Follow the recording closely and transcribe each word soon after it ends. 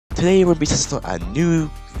today we're going to be testing out a new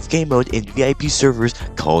game mode in VIP servers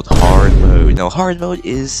called Hard Mode. Now, Hard Mode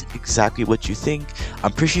is exactly what you think.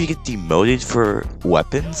 I'm pretty sure you get demoted for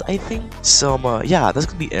weapons, I think. So, yeah, that's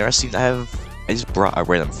going to be interesting. I just brought a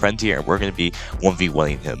random friend here, and we're going to be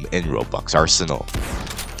 1v1ing him in Roblox Arsenal.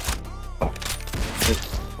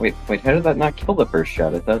 Wait, how did that not kill the first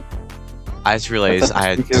shot? I just realized I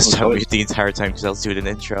had to stop it the entire time because I was doing an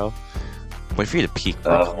intro. Wait for you to peek,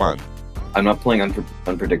 bro. Come on. I'm not playing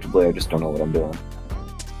unpredictably, I just don't know what I'm doing.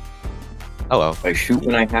 Oh well. I shoot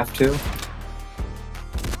when I have to.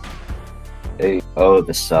 Hey, oh,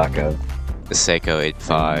 the SOOOO. The SOOOO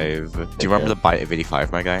 85. Do you remember the bite of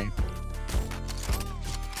 85, my guy?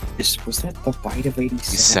 Was that the bite of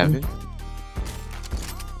 87? 87?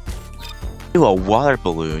 Ew, a water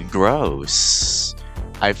balloon. Gross.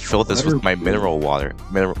 I filled this with my mineral water.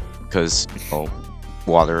 Because, you know,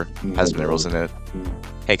 water has minerals in it.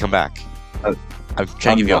 Hey, come back. I'm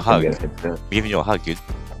trying to give you a hug. I'm giving you a hug, dude.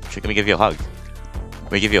 Let me give you a hug.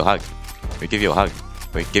 Let me give you a hug. Let me give you a hug.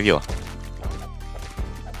 Let me give you a...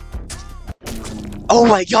 Oh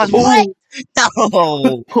my god, what?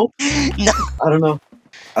 No! No! I don't know.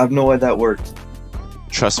 I don't know why that worked.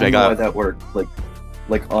 Trust me, I don't know got... why that worked.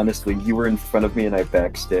 Like, honestly, you were in front of me and I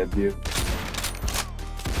backstabbed you.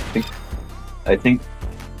 I think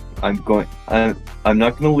I'm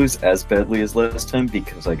not gonna lose as badly as last time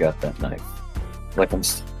because I got that knife. Like I'm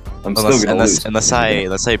still gonna lose. Unless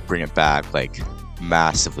I bring it back like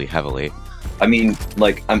massively heavily. I mean,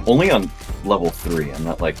 like I'm only on level 3. I'm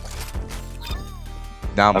not like.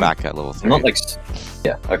 Now I'm back at level 3. I'm not like.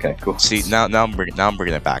 Yeah. Okay. Cool. See now I'm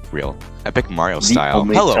bringing it back real. Epic Mario style.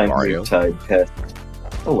 Hello Mario.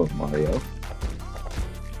 Hello Mario.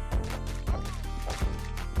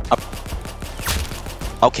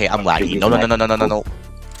 Okay, I'm laggy. No.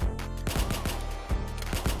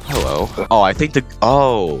 Hello. Oh, I think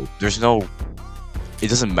there's no... It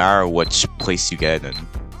doesn't matter which place you get in.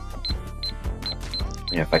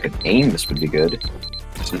 Yeah, if I could aim, this would be good.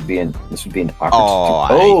 This would be an opportunity.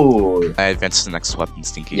 Oh! I advanced to the next weapon,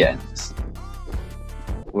 Stinky. Yeah.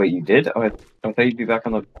 Wait, you did? Oh, I thought you'd be back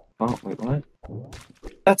on the... Oh, wait, what?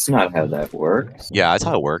 That's not how that works. Yeah, that's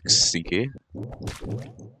how it works, Stinky.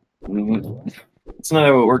 It's not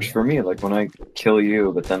how it works for me. Like, when I kill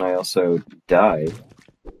you, but then I also die,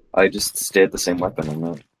 I just stay at the same weapon. I'm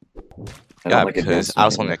not... Yeah, because I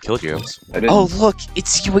was the one that killed you. I didn't. Oh, look!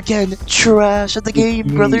 It's you again! Trash at the game,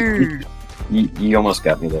 brother! You almost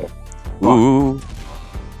got me there. Ooh.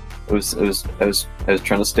 I was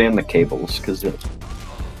trying to stay on the cables, because it...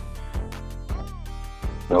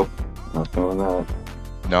 Nope. Not doing that.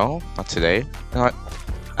 No? Not today? Not...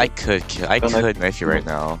 I could knife you right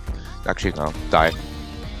now. Actually, no. Die.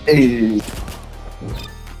 Hey.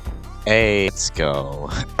 Hey, let's go.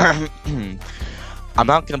 I'm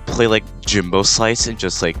not gonna play like Jimbo Slice and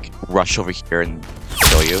just like rush over here and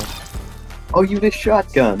kill you. Oh, you did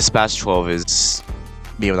shotgun. Spaz 12 is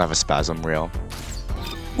me when I have a spasm real.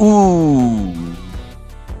 Ooh.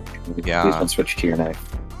 Yeah. Please don't switch to your knife.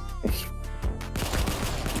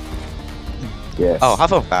 Yes. Oh, how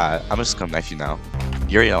about that? I'm just gonna knife you now.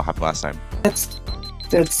 You already know what happened last time. That's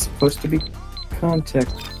supposed to be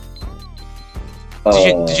contact.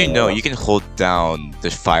 Did you know you can hold down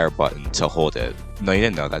the fire button to hold it? No, you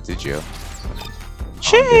didn't know that, did you?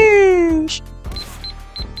 Sheesh!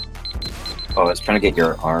 Oh, I was trying to get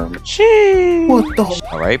your arm. Sheesh! What the?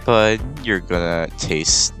 Alright, bud. You're gonna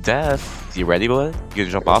taste death. You ready, bud? You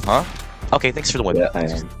gonna jump off, huh? Okay, thanks for the win. Yeah, I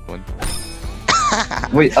am.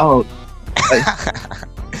 Wait, oh.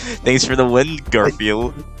 Thanks for the win,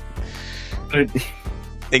 Garfield.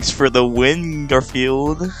 Thanks for the win,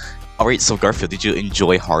 Garfield. Alright, so Garfield, did you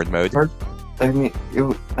enjoy hard mode? I mean,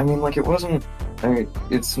 like it wasn't.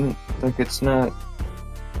 It's not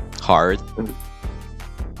hard.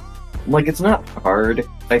 Like it's not hard.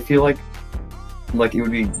 I feel like it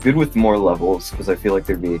would be good with more levels because I feel like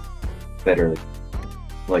there'd be better,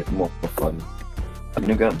 like more fun. A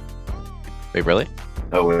new gun. Wait, really?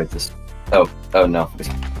 Oh wait, this. Oh no.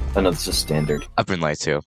 Oh no, this is standard. I've been lied to.